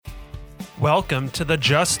Welcome to the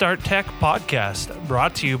Just Start Tech podcast,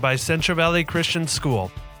 brought to you by Central Valley Christian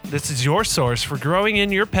School. This is your source for growing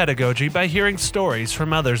in your pedagogy by hearing stories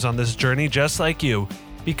from others on this journey just like you.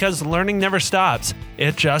 Because learning never stops,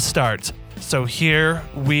 it just starts. So here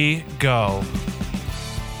we go.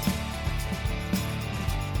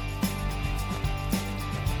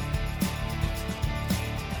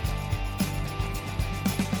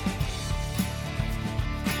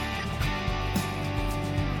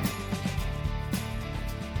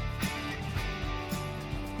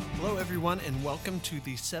 Hello, everyone, and welcome to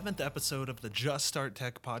the 7th episode of the Just Start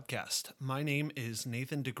Tech podcast. My name is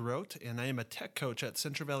Nathan DeGroat, and I am a tech coach at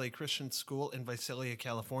Central Valley Christian School in Visalia,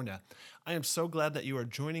 California. I am so glad that you are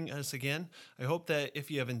joining us again. I hope that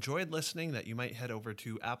if you have enjoyed listening, that you might head over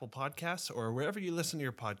to Apple Podcasts or wherever you listen to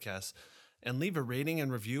your podcasts and leave a rating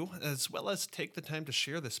and review, as well as take the time to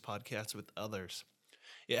share this podcast with others.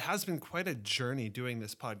 It has been quite a journey doing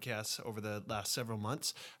this podcast over the last several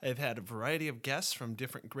months. I've had a variety of guests from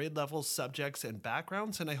different grade levels, subjects, and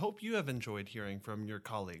backgrounds, and I hope you have enjoyed hearing from your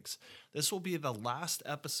colleagues. This will be the last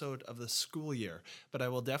episode of the school year, but I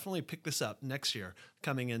will definitely pick this up next year,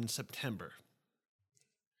 coming in September.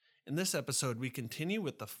 In this episode, we continue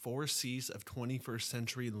with the 4 C's of 21st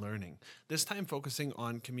century learning, this time focusing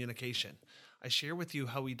on communication. I share with you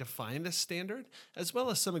how we define this standard, as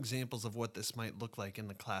well as some examples of what this might look like in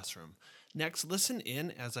the classroom. Next, listen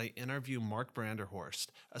in as I interview Mark Branderhorst,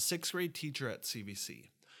 a 6th grade teacher at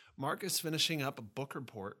CVC. Mark is finishing up a book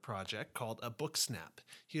report project called a Booksnap.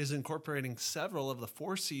 He is incorporating several of the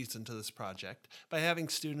 4 C's into this project by having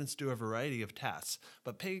students do a variety of tasks,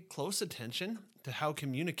 but pay close attention to how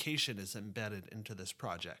communication is embedded into this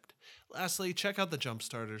project. Lastly, check out the jump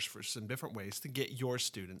starters for some different ways to get your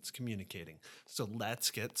students communicating. So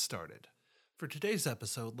let's get started. For today's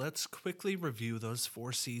episode, let's quickly review those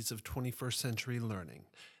 4 C's of 21st century learning.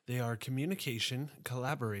 They are communication,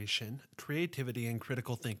 collaboration, creativity, and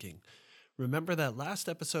critical thinking. Remember that last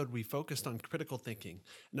episode we focused on critical thinking,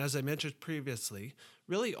 and as I mentioned previously,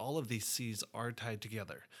 really all of these C's are tied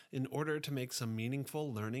together. In order to make some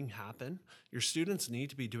meaningful learning happen, your students need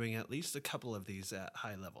to be doing at least a couple of these at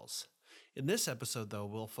high levels. In this episode, though,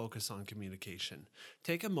 we'll focus on communication.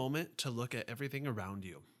 Take a moment to look at everything around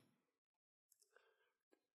you.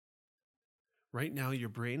 Right now, your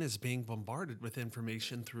brain is being bombarded with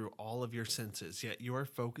information through all of your senses, yet you are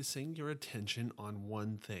focusing your attention on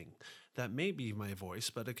one thing. That may be my voice,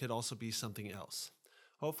 but it could also be something else.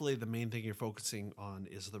 Hopefully, the main thing you're focusing on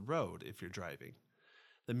is the road if you're driving.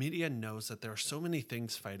 The media knows that there are so many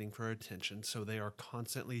things fighting for our attention, so they are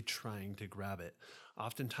constantly trying to grab it.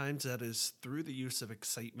 Oftentimes, that is through the use of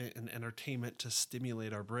excitement and entertainment to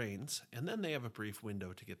stimulate our brains, and then they have a brief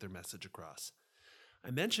window to get their message across. I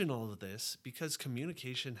mention all of this because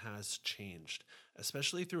communication has changed,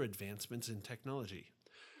 especially through advancements in technology.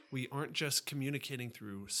 We aren't just communicating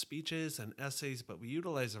through speeches and essays, but we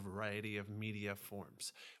utilize a variety of media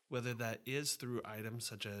forms, whether that is through items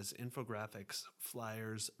such as infographics,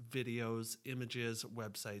 flyers, videos, images,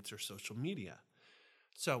 websites, or social media.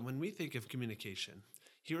 So when we think of communication,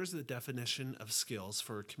 here is the definition of skills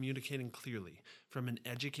for communicating clearly from an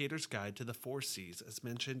educator's guide to the 4 C's as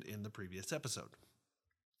mentioned in the previous episode.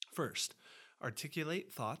 First,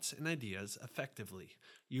 articulate thoughts and ideas effectively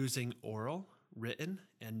using oral, written,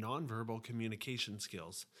 and nonverbal communication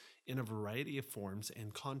skills in a variety of forms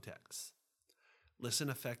and contexts. Listen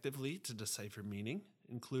effectively to decipher meaning,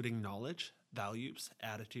 including knowledge, values,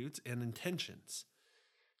 attitudes, and intentions.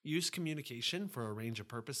 Use communication for a range of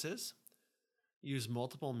purposes. Use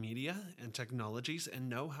multiple media and technologies and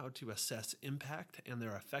know how to assess impact and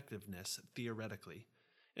their effectiveness theoretically.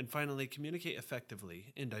 And finally, communicate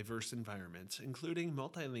effectively in diverse environments, including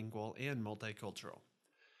multilingual and multicultural.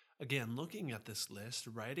 Again, looking at this list,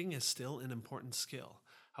 writing is still an important skill.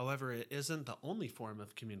 However, it isn't the only form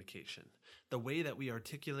of communication. The way that we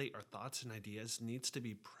articulate our thoughts and ideas needs to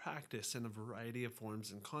be practiced in a variety of forms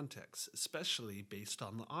and contexts, especially based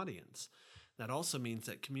on the audience. That also means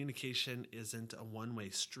that communication isn't a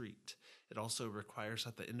one-way street. It also requires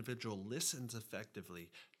that the individual listens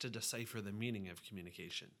effectively to decipher the meaning of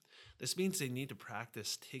communication. This means they need to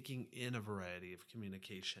practice taking in a variety of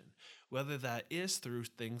communication, whether that is through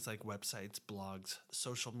things like websites, blogs,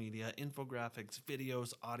 social media, infographics,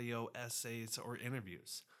 videos, audio, essays, or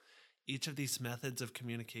interviews. Each of these methods of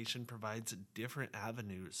communication provides different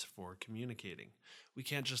avenues for communicating. We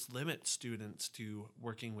can't just limit students to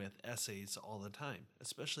working with essays all the time,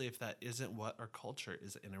 especially if that isn't what our culture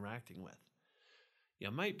is interacting with. You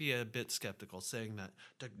might be a bit skeptical saying that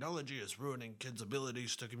technology is ruining kids'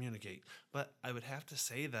 abilities to communicate, but I would have to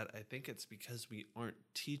say that I think it's because we aren't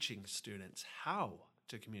teaching students how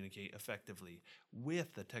to communicate effectively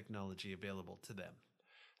with the technology available to them.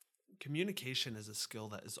 Communication is a skill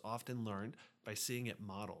that is often learned by seeing it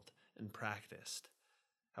modeled and practiced.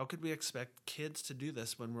 How could we expect kids to do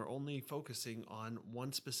this when we're only focusing on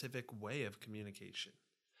one specific way of communication?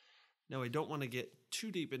 Now, I don't want to get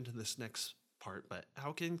too deep into this next part, but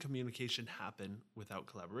how can communication happen without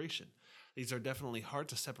collaboration? These are definitely hard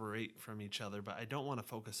to separate from each other, but I don't want to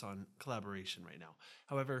focus on collaboration right now.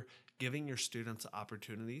 However, giving your students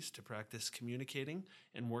opportunities to practice communicating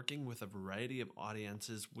and working with a variety of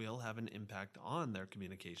audiences will have an impact on their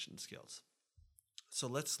communication skills. So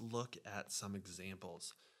let's look at some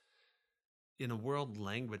examples. In a world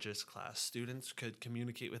languages class, students could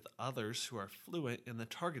communicate with others who are fluent in the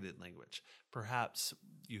targeted language. Perhaps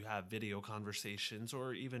you have video conversations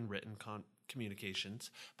or even written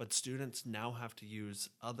communications, but students now have to use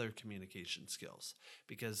other communication skills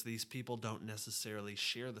because these people don't necessarily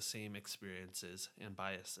share the same experiences and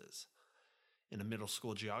biases. In a middle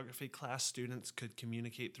school geography class, students could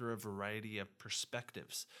communicate through a variety of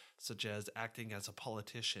perspectives, such as acting as a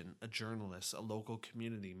politician, a journalist, a local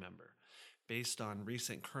community member. Based on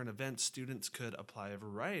recent current events, students could apply a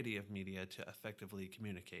variety of media to effectively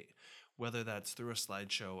communicate, whether that's through a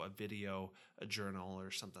slideshow, a video, a journal,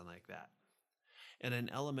 or something like that. In an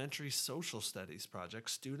elementary social studies project,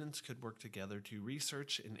 students could work together to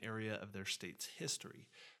research an area of their state's history.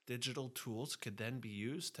 Digital tools could then be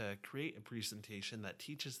used to create a presentation that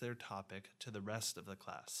teaches their topic to the rest of the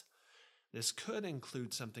class. This could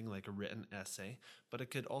include something like a written essay, but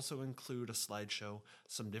it could also include a slideshow,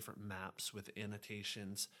 some different maps with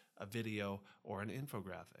annotations, a video, or an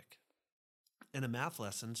infographic. In a math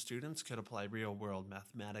lesson, students could apply real-world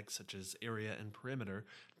mathematics such as area and perimeter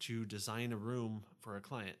to design a room for a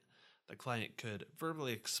client. The client could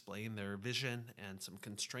verbally explain their vision and some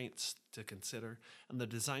constraints to consider, and the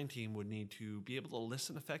design team would need to be able to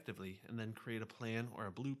listen effectively and then create a plan or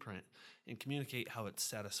a blueprint and communicate how it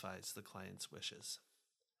satisfies the client's wishes.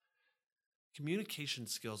 Communication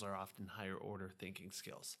skills are often higher order thinking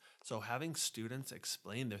skills, so having students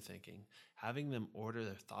explain their thinking, having them order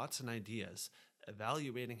their thoughts and ideas,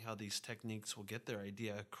 evaluating how these techniques will get their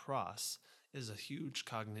idea across is a huge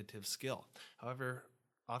cognitive skill. However,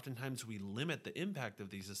 oftentimes we limit the impact of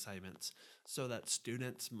these assignments so that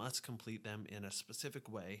students must complete them in a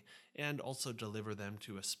specific way and also deliver them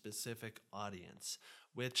to a specific audience,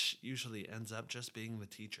 which usually ends up just being the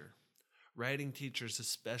teacher. Writing teachers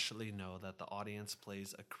especially know that the audience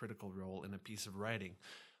plays a critical role in a piece of writing,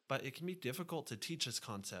 but it can be difficult to teach this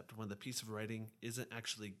concept when the piece of writing isn't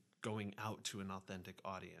actually going out to an authentic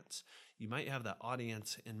audience. You might have that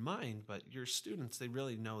audience in mind, but your students, they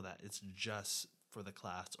really know that it's just for the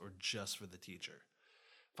class or just for the teacher.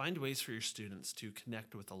 Find ways for your students to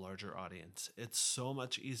connect with a larger audience. It's so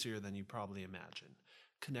much easier than you probably imagine.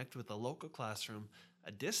 Connect with a local classroom,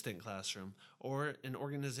 a distant classroom, or an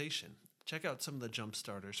organization. Check out some of the jump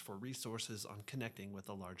starters for resources on connecting with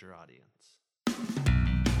a larger audience.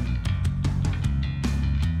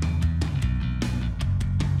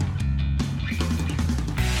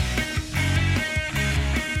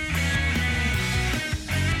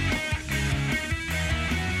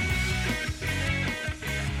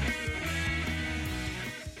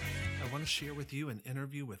 I want to share with you an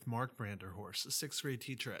interview with Mark Branderhorst, a sixth grade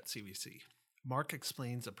teacher at CVC. Mark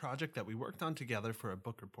explains a project that we worked on together for a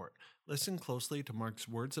book report. Listen closely to Mark's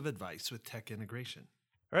words of advice with tech integration.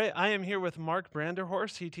 All right, I am here with Mark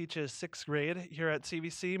Branderhorst. He teaches sixth grade here at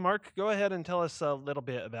CVC. Mark, go ahead and tell us a little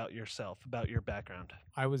bit about yourself, about your background.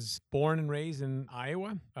 I was born and raised in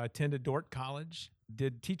Iowa, attended Dordt College,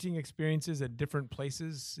 did teaching experiences at different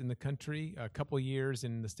places in the country, a couple years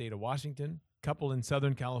in the state of Washington, a couple in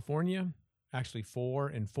Southern California, actually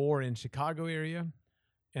four in Chicago area.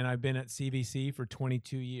 And I've been at CVC for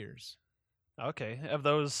 22 years. Okay. Of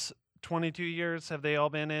those 22 years, have they all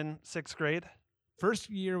been in sixth grade? First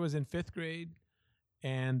year was in fifth grade,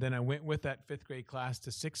 and then I went with that fifth grade class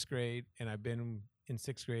to sixth grade, and I've been in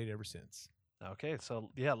sixth grade ever since. Okay. So,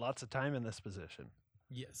 yeah, lots of time in this position.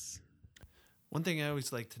 Yes. One thing I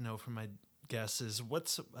always like to know from my guests is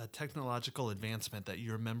what's a technological advancement that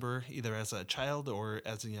you remember either as a child or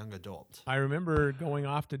as a young adult? I remember going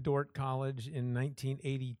off to Dordt College in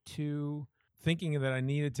 1982, thinking that I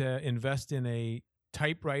needed to invest in a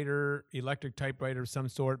typewriter, electric typewriter of some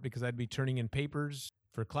sort, because I'd be turning in papers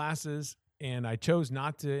for classes. And I chose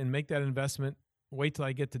not to and make that investment, wait till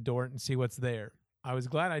I get to Dordt and see what's there. I was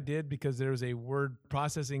glad I did because there was a word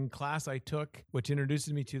processing class I took, which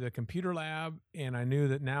introduced me to the computer lab. And I knew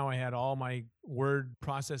that now I had all my word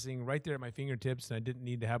processing right there at my fingertips, and I didn't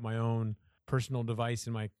need to have my own personal device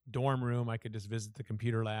in my dorm room. I could just visit the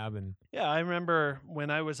computer lab and Yeah, I remember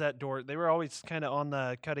when I was at Dort, they were always kind of on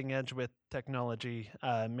the cutting edge with technology,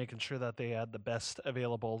 making sure that they had the best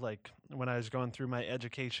available. Like when I was going through my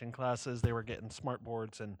education classes, they were getting smart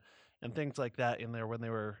boards and things like that in there when they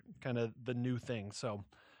were kind of the new thing. So,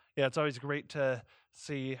 yeah, it's always great to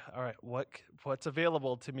see, all right, what's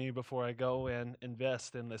available to me before I go and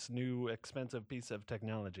invest in this new expensive piece of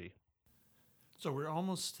technology. So we're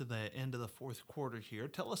almost to the end of the fourth quarter here.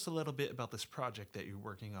 Tell us a little bit about this project that you're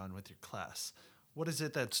working on with your class. What is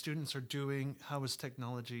it that students are doing? How is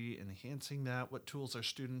technology enhancing that? What tools are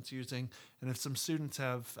students using? And if some students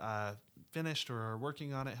have finished or are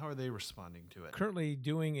working on it, how are they responding to it? currently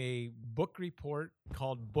doing a book report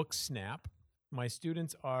called Booksnap. My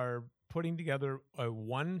students are putting together a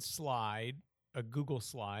one slide, a Google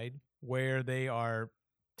slide, where they are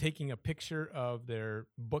taking a picture of their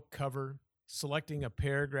book cover, selecting a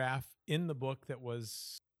paragraph in the book that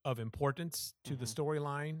was of importance to the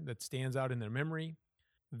storyline that stands out in their memory.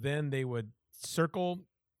 Then they would circle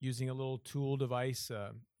using a little tool device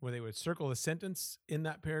where they would circle a sentence in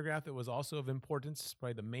that paragraph that was also of importance,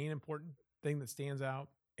 probably the main important thing that stands out.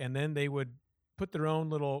 And then they would put their own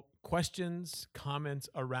little questions, comments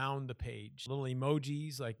around the page, little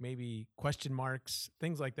emojis like maybe question marks,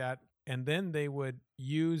 things like that. And then they would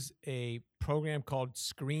use a program called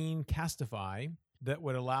Screencastify that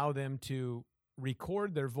would allow them to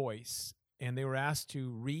record their voice. And they were asked to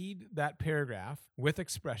read that paragraph with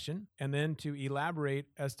expression and then to elaborate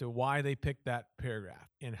as to why they picked that paragraph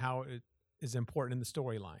and how it is important in the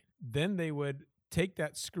storyline. Then they would take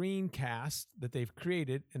that screencast that they've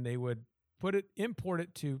created and they would import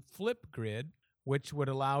it to Flipgrid, which would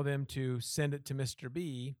allow them to send it to Mr.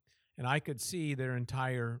 B, and I could see their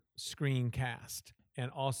entire screencast. And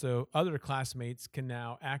also other classmates can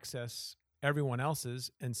now access everyone else's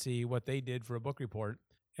and see what they did for a book report.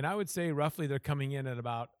 And I would say roughly they're coming in at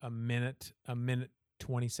about a minute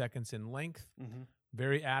 20 seconds in length.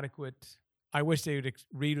 Very adequate. I wish they would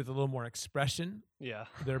read with a little more expression,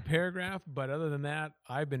 their paragraph. But other than that,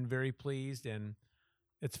 I've been very pleased, and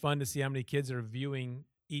it's fun to see how many kids are viewing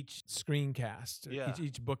each screencast,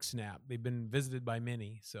 each book snap. They've been visited by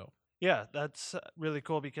many. So yeah, that's really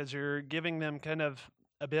cool because you're giving them kind of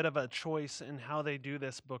a bit of a choice in how they do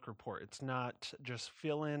this book report. It's not just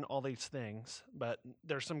fill in all these things, but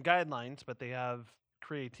there's some guidelines, but they have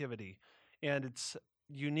creativity. And it's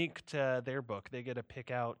unique to their book. They get to pick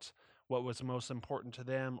out what was most important to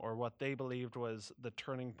them or what they believed was the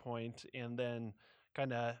turning point, and then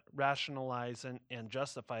kind of rationalize and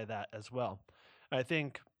justify that as well. I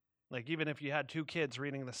think, like, even if you had two kids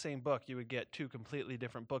reading the same book, you would get two completely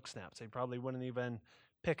different book snaps. They probably wouldn't even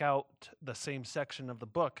pick out the same section of the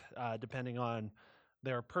book, depending on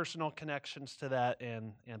their personal connections to that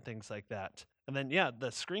and things like that. And then,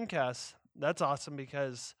 the screencast, that's awesome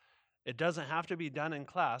because it doesn't have to be done in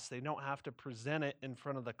class. They don't have to present it in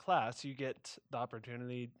front of the class. You get the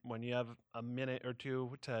opportunity when you have a minute or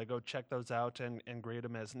two to go check those out and grade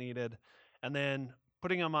them as needed. And then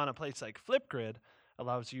putting them on a place like Flipgrid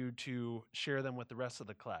allows you to share them with the rest of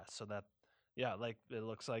the class so that, like it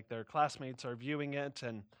looks like their classmates are viewing it,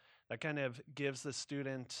 and that kind of gives the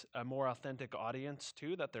student a more authentic audience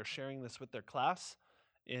too, that they're sharing this with their class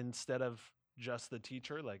instead of just the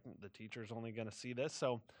teacher. Like the teacher's only going to see this.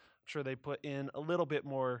 So I'm sure they put in a little bit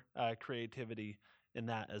more creativity in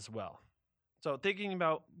that as well. So thinking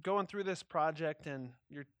about going through this project and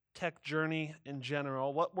your tech journey in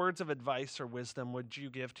general, what words of advice or wisdom would you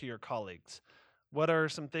give to your colleagues? What are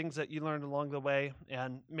some things that you learned along the way?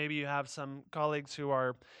 And maybe you have some colleagues who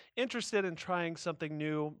are interested in trying something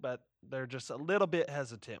new, but they're just a little bit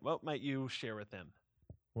hesitant. What might you share with them?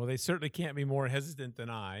 Well, they certainly can't be more hesitant than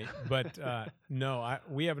I. But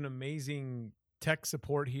we have an amazing tech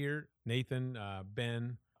support here. Nathan,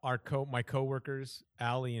 Ben, my coworkers,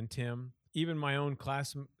 Allie and Tim, even my own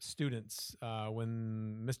class students.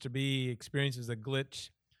 When Mr. B experiences a glitch,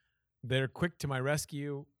 they're quick to my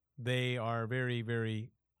rescue. They are very,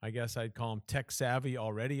 very, I guess I'd call them tech savvy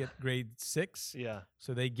already at grade 6. Yeah.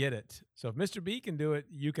 So they get it. So if Mr. B can do it,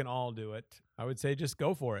 you can all do it. I would say just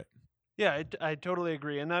go for it. Yeah, I totally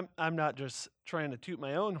agree. And I'm not just trying to toot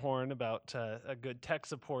my own horn about a good tech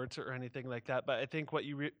support or anything like that, but I think what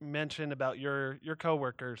you mentioned about your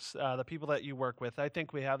coworkers, the people that you work with, I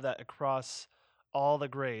think we have that across all the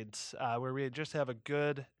grades, where we just have a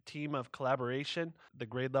good team of collaboration. The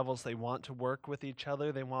grade levels, they want to work with each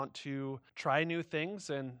other. They want to try new things,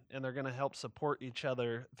 and they're going to help support each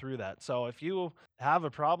other through that. So if you have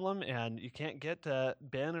a problem and you can't get to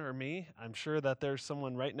Ben or me, I'm sure that there's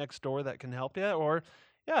someone right next door that can help you. Or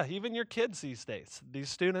Yeah, even your kids these days. These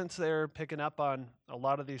students, they're picking up on a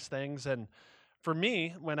lot of these things. And for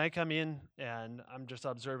me, when I come in and I'm just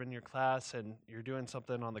observing your class and you're doing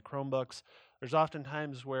something on the Chromebooks, there's often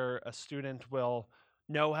times where a student will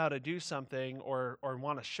know how to do something or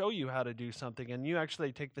want to show you how to do something, and you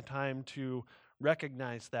actually take the time to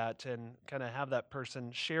recognize that and kind of have that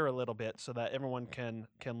person share a little bit so that everyone can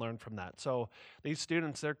learn from that. So these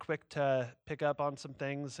students, they're quick to pick up on some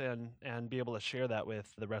things and be able to share that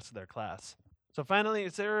with the rest of their class. So finally,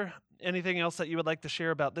 is there anything else that you would like to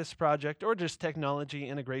share about this project or just technology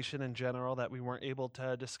integration in general that we weren't able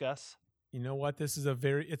to discuss? You know what? This is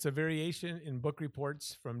it's a variation in book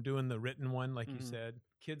reports from doing the written one, like you said.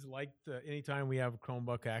 Kids like anytime we have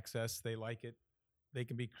Chromebook access, they like it. They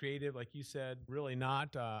can be creative, like you said. Really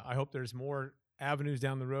not. I hope there's more avenues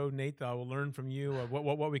down the road, Nate, that I will learn from you of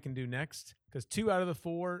what we can do next. Because 2 out of the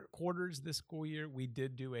 4 quarters this school year, we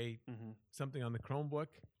did do something on the Chromebook.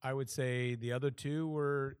 I would say the other 2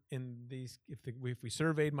 were in these. If we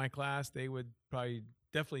surveyed my class, they would probably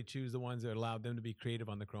definitely choose the ones that allowed them to be creative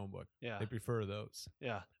on the Chromebook. Yeah. They prefer those.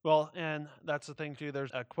 Yeah. Well, and that's the thing too.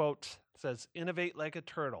 There's a quote that says, "Innovate like a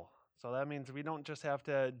turtle." So that means we don't just have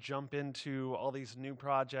to jump into all these new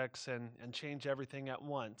projects and change everything at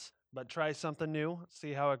once, but try something new,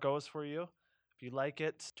 see how it goes for you. If you like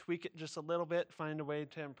it, tweak it just a little bit, find a way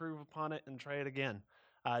to improve upon it and try it again.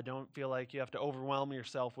 Don't feel like you have to overwhelm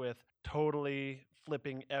yourself with totally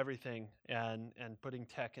flipping everything and putting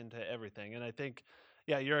tech into everything. And I think,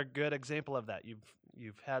 yeah, you're a good example of that.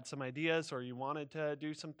 You've had some ideas or you wanted to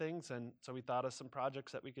do some things, and so we thought of some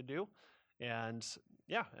projects that we could do. And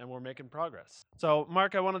yeah, and we're making progress. So,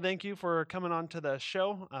 Mark, I want to thank you for coming on to the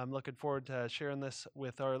show. I'm looking forward to sharing this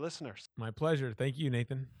with our listeners. My pleasure. Thank you,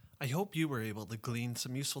 Nathan. I hope you were able to glean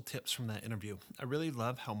some useful tips from that interview. I really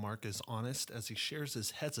love how Mark is honest as he shares his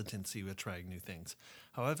hesitancy with trying new things.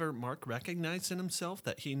 However, Mark recognized in himself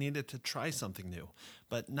that he needed to try something new,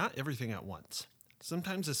 but not everything at once.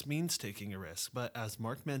 Sometimes this means taking a risk, but as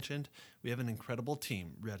Mark mentioned, we have an incredible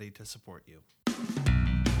team ready to support you.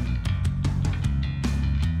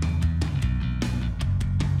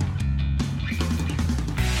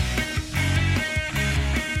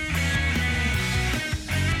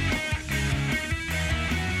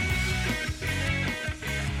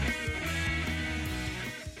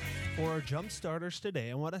 For our Jump Starters today,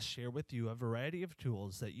 I want to share with you a variety of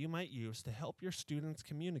tools that you might use to help your students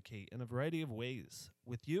communicate in a variety of ways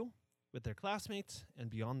with you, with their classmates, and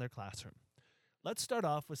beyond their classroom. Let's start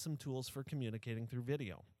off with some tools for communicating through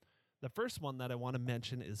video. The first one that I want to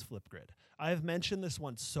mention is Flipgrid. I have mentioned this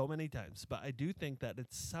one so many times, but I do think that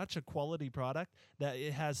it's such a quality product that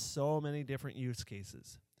it has so many different use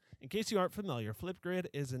cases. In case you aren't familiar, Flipgrid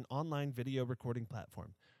is an online video recording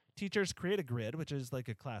platform. Teachers create a grid, which is like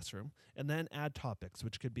a classroom, and then add topics,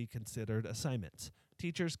 which could be considered assignments.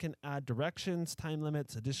 Teachers can add directions, time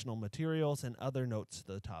limits, additional materials, and other notes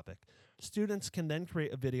to the topic. Students can then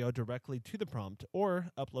create a video directly to the prompt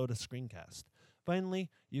or upload a screencast. Finally,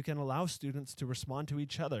 you can allow students to respond to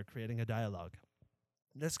each other, creating a dialogue.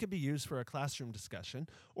 This could be used for a classroom discussion,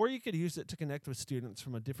 or you could use it to connect with students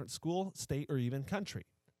from a different school, state, or even country.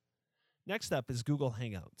 Next up is Google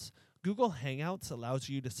Hangouts. Google Hangouts allows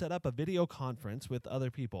you to set up a video conference with other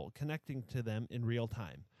people, connecting to them in real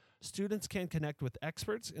time. Students can connect with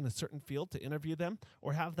experts in a certain field to interview them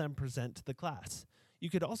or have them present to the class. You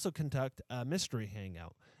could also conduct a mystery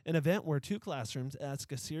hangout, an event where 2 classrooms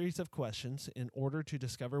ask a series of questions in order to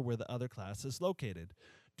discover where the other class is located.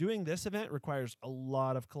 Doing this event requires a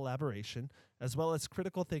lot of collaboration, as well as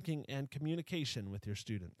critical thinking and communication with your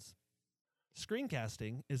students.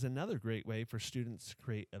 Screencasting is another great way for students to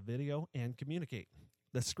create a video and communicate.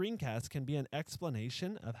 The screencast can be an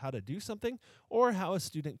explanation of how to do something or how a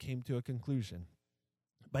student came to a conclusion.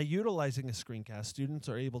 By utilizing a screencast, students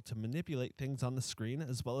are able to manipulate things on the screen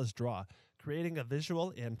as well as draw, creating a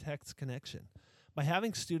visual and text connection. By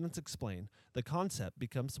having students explain, the concept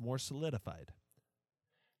becomes more solidified.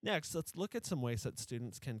 Next, let's look at some ways that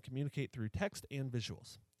students can communicate through text and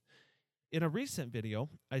visuals. In a recent video,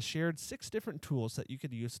 I shared 6 different tools that you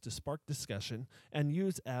could use to spark discussion and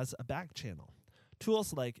use as a back channel.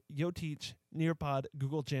 Tools like YoTeach, Nearpod,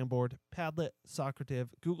 Google Jamboard, Padlet, Socrative,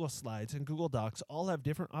 Google Slides, and Google Docs all have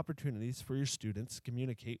different opportunities for your students to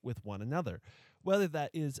communicate with one another, whether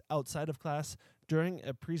that is outside of class, during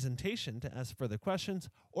a presentation to ask further questions,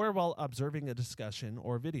 or while observing a discussion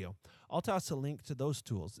or video. I'll toss a link to those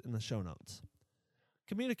tools in the show notes.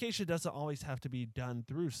 Communication doesn't always have to be done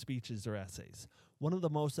through speeches or essays. One of the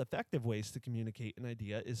most effective ways to communicate an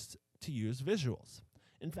idea is to use visuals.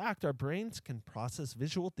 In fact, our brains can process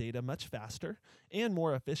visual data much faster and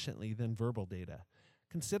more efficiently than verbal data.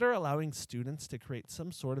 consider allowing students to create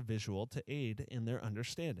some sort of visual to aid in their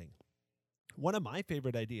understanding. One of my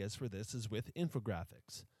favorite ideas for this is with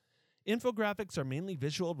infographics. Infographics are mainly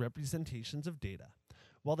visual representations of data.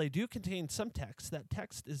 While they do contain some text, that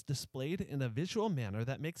text is displayed in a visual manner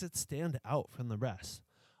that makes it stand out from the rest.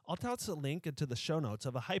 I'll toss a link into the show notes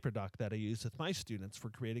of a hyperdoc that I use with my students for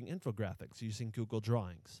creating infographics using Google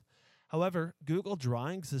Drawings. However, Google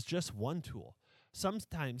Drawings is just one tool.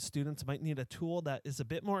 Sometimes students might need a tool that is a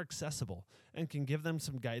bit more accessible and can give them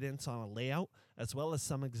some guidance on a layout as well as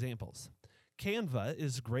some examples. Canva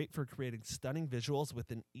is great for creating stunning visuals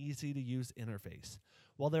with an easy-to-use interface.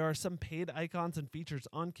 While there are some paid icons and features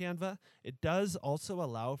on Canva, it does also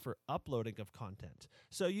allow for uploading of content.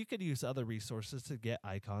 So you could use other resources to get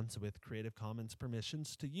icons with Creative Commons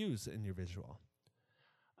permissions to use in your visual.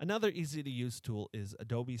 Another easy-to-use tool is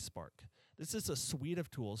Adobe Spark. This is a suite of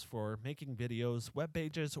tools for making videos, web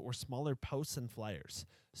pages, or smaller posts and flyers.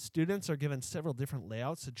 Students are given several different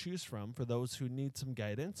layouts to choose from for those who need some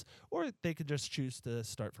guidance, or they could just choose to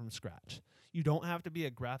start from scratch. You don't have to be a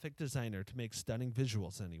graphic designer to make stunning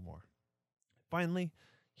visuals anymore. Finally,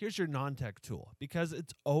 here's your non-tech tool, because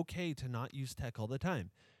it's okay to not use tech all the time.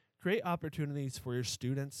 Create opportunities for your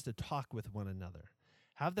students to talk with one another.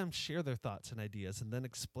 Have them share their thoughts and ideas and then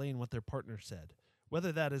explain what their partner said,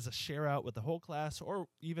 whether that is a share out with the whole class or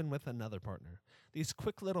even with another partner. These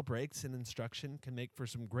quick little breaks in instruction can make for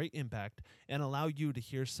some great impact and allow you to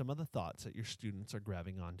hear some of the thoughts that your students are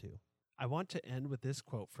grabbing onto. I want to end with this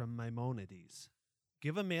quote from Maimonides.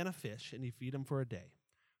 Give a man a fish and you feed him for a day.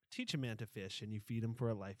 Teach a man to fish and you feed him for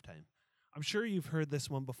a lifetime. I'm sure you've heard this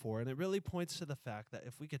one before, and it really points to the fact that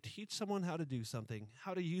if we could teach someone how to do something,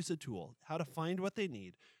 how to use a tool, how to find what they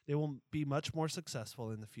need, they will be much more successful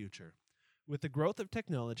in the future. With the growth of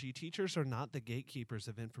technology, teachers are not the gatekeepers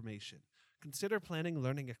of information. Consider planning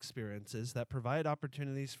learning experiences that provide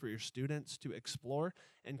opportunities for your students to explore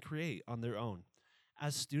and create on their own.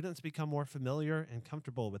 As students become more familiar and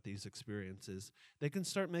comfortable with these experiences, they can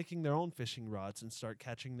start making their own fishing rods and start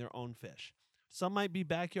catching their own fish. Some might be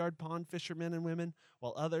backyard pond fishermen and women,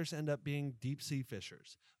 while others end up being deep-sea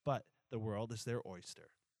fishers. But the world is their oyster.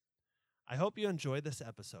 I hope you enjoyed this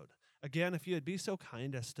episode. Again, if you would be so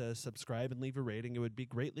kind as to subscribe and leave a rating, it would be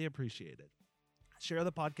greatly appreciated. Share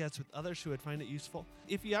the podcast with others who would find it useful.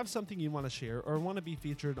 If you have something you want to share or want to be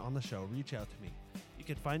featured on the show, reach out to me. You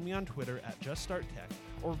can find me on Twitter at JustStartTech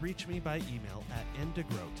or reach me by email at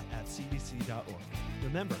ndegroat@cbc.org.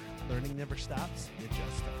 Remember, learning never stops, it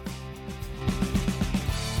just starts.